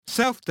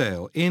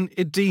Southdale in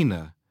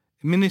Edina,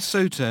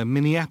 Minnesota,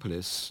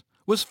 Minneapolis,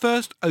 was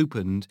first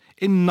opened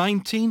in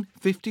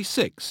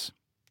 1956.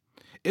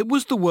 It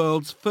was the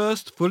world's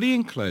first fully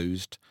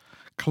enclosed,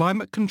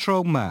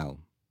 climate-controlled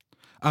mall,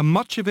 and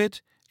much of it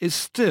is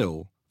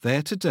still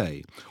there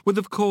today, with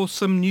of course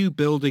some new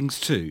buildings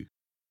too.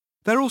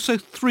 There are also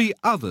 3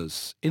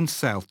 others in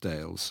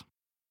Southdales.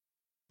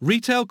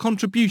 Retail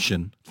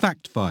contribution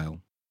fact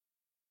file.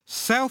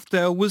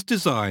 Southdale was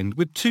designed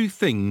with 2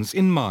 things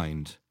in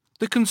mind,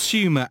 the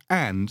consumer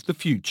and the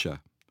future.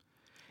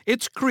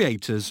 Its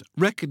creators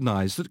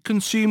recognized that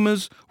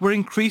consumers were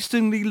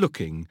increasingly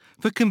looking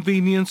for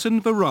convenience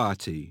and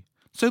variety,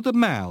 so the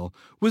mall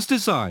was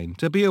designed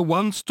to be a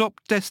one-stop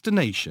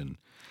destination,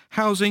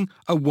 housing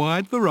a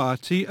wide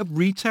variety of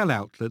retail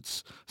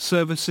outlets,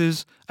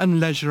 services and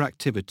leisure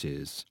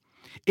activities.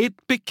 It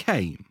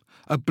became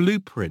a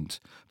blueprint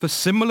for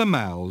similar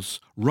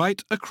malls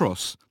right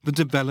across the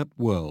developed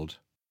world.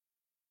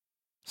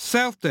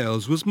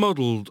 Southdales was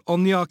modelled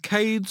on the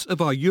arcades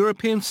of our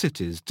European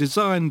cities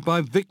designed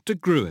by Victor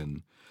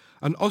Gruen,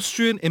 an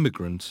Austrian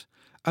immigrant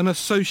and a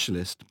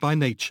socialist by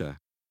nature.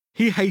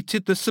 He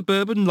hated the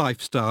suburban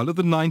lifestyle of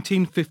the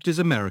 1950s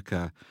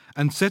America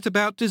and set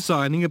about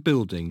designing a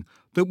building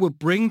that would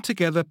bring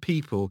together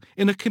people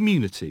in a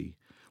community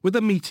with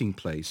a meeting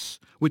place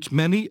which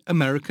many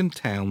American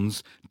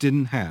towns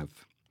didn't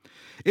have.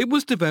 It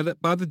was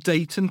developed by the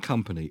Dayton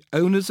Company,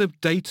 owners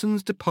of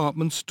Dayton's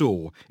department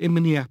store in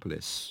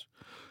Minneapolis.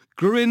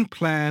 Gruen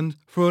planned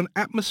for an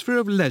atmosphere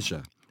of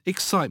leisure,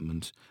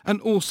 excitement,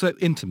 and also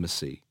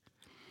intimacy.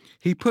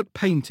 He put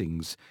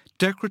paintings,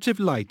 decorative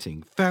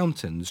lighting,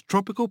 fountains,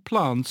 tropical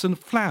plants and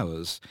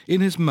flowers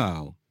in his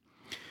mall.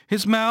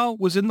 His mall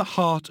was in the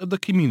heart of the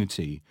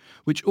community,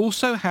 which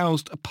also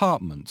housed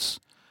apartments,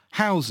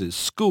 houses,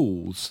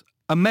 schools,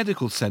 a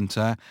medical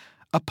centre,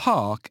 a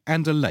park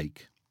and a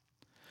lake.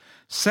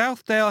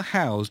 Southdale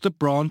housed a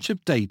branch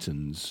of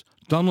Dayton's,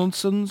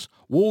 Donaldson's,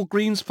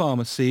 Walgreens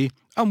Pharmacy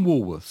and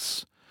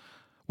Woolworths.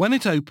 When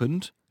it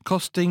opened,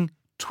 costing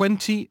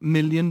 $20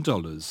 million,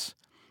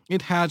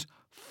 it had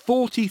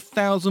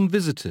 40,000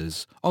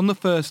 visitors on the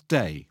first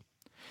day.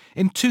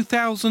 In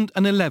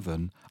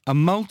 2011, a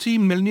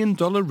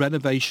multi-million-dollar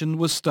renovation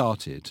was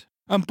started.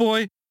 And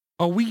boy,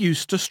 are we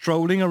used to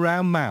strolling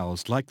around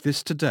malls like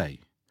this today.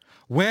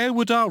 Where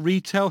would our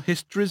retail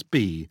histories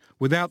be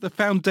without the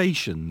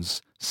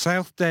foundations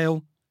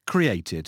Southdale created?